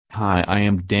Hi, I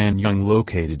am Dan Young,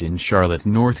 located in Charlotte,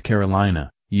 North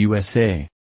Carolina, USA.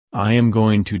 I am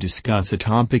going to discuss a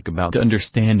topic about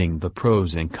understanding the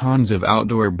pros and cons of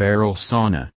outdoor barrel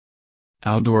sauna.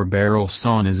 Outdoor barrel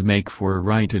saunas make for a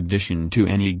right addition to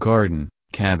any garden,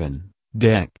 cabin,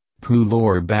 deck, pool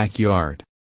or backyard.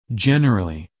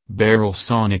 Generally, barrel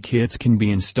sauna kits can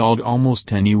be installed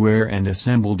almost anywhere and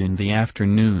assembled in the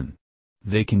afternoon.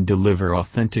 They can deliver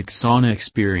authentic sauna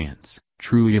experience,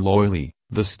 truly oily,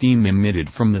 the steam emitted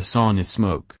from the sauna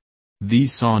smoke.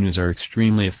 These saunas are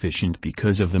extremely efficient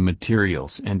because of the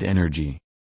materials and energy.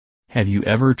 Have you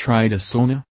ever tried a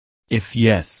sauna? If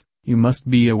yes, you must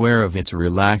be aware of its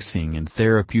relaxing and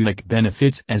therapeutic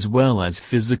benefits as well as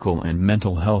physical and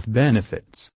mental health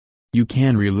benefits. You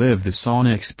can relive the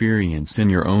sauna experience in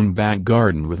your own back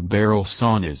garden with barrel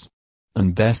saunas.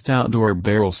 An best outdoor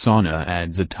barrel sauna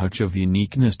adds a touch of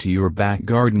uniqueness to your back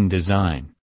garden design.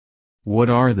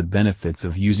 What are the benefits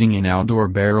of using an outdoor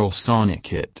barrel sauna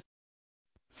kit?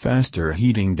 Faster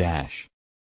heating.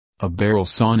 A barrel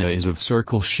sauna is of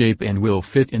circle shape and will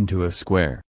fit into a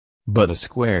square. But a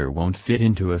square won't fit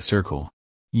into a circle.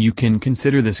 You can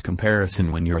consider this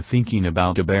comparison when you're thinking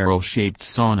about a barrel-shaped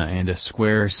sauna and a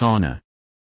square sauna.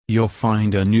 You'll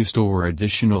find unused or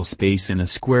additional space in a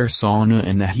square sauna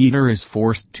and the heater is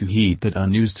forced to heat that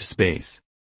unused space.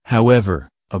 However,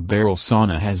 a barrel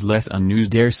sauna has less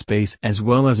unused airspace as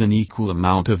well as an equal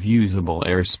amount of usable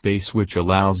airspace, which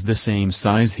allows the same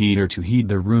size heater to heat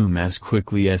the room as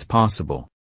quickly as possible.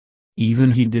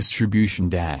 Even heat distribution.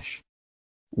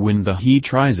 When the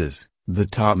heat rises, the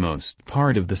topmost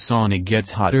part of the sauna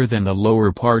gets hotter than the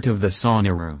lower part of the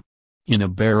sauna room. In a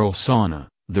barrel sauna,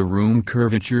 the room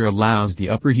curvature allows the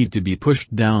upper heat to be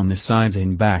pushed down the sides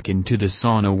and back into the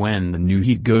sauna when the new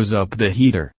heat goes up the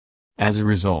heater. As a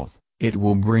result, it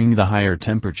will bring the higher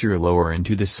temperature lower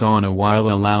into the sauna while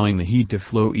allowing the heat to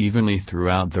flow evenly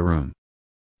throughout the room.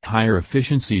 Higher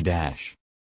efficiency.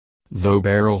 Though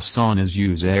barrel saunas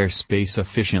use airspace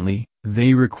efficiently,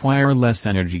 they require less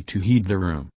energy to heat the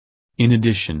room. In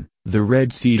addition, the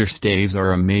red cedar staves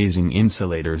are amazing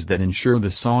insulators that ensure the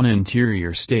sauna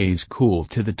interior stays cool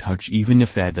to the touch even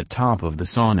if at the top of the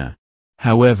sauna.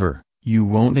 However, you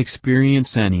won't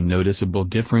experience any noticeable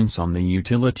difference on the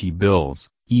utility bills,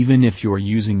 even if you're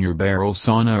using your barrel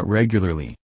sauna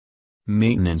regularly.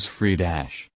 Maintenance-free.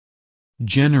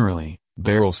 Generally,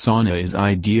 barrel sauna is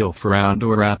ideal for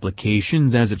outdoor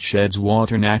applications as it sheds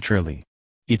water naturally.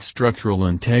 Its structural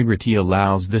integrity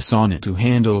allows the sauna to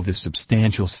handle the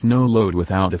substantial snow load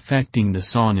without affecting the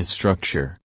sauna's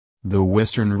structure. The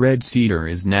western red cedar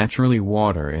is naturally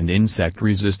water and insect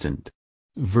resistant.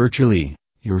 Virtually,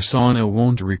 your sauna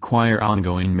won't require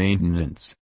ongoing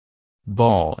maintenance.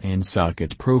 Ball and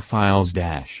socket profiles.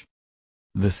 The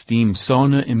steam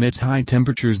sauna emits high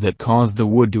temperatures that cause the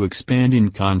wood to expand in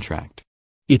contract.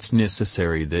 It's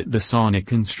necessary that the sauna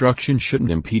construction shouldn't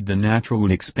impede the natural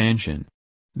wood expansion.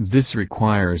 This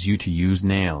requires you to use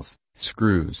nails,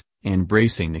 screws, and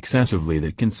bracing excessively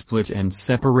that can split and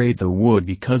separate the wood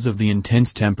because of the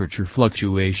intense temperature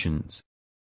fluctuations.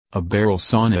 A barrel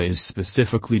sauna is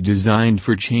specifically designed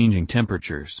for changing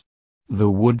temperatures. The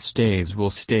wood staves will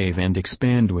stave and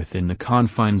expand within the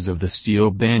confines of the steel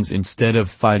bands instead of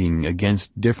fighting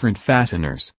against different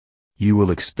fasteners. You will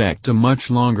expect a much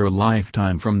longer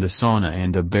lifetime from the sauna,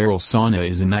 and a barrel sauna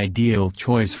is an ideal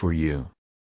choice for you.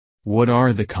 What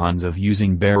are the cons of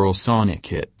using barrel sauna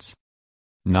kits?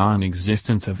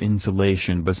 Non-existence of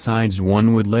insulation besides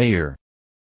one wood layer.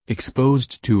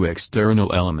 Exposed to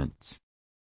external elements.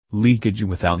 Leakage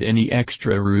without any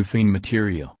extra roofing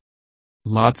material.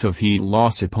 Lots of heat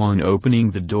loss upon opening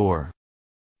the door.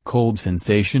 Cold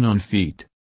sensation on feet.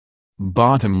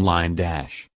 Bottom line.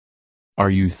 Are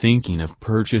you thinking of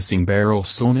purchasing barrel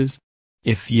saunas?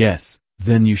 If yes,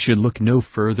 then you should look no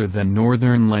further than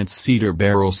Northern Lights Cedar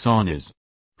Barrel Saunas.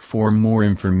 For more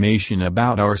information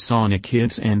about our sauna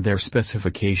kits and their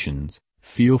specifications,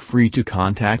 feel free to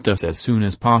contact us as soon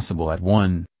as possible at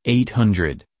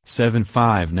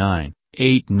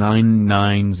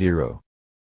 1-800-759-8990.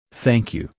 Thank you.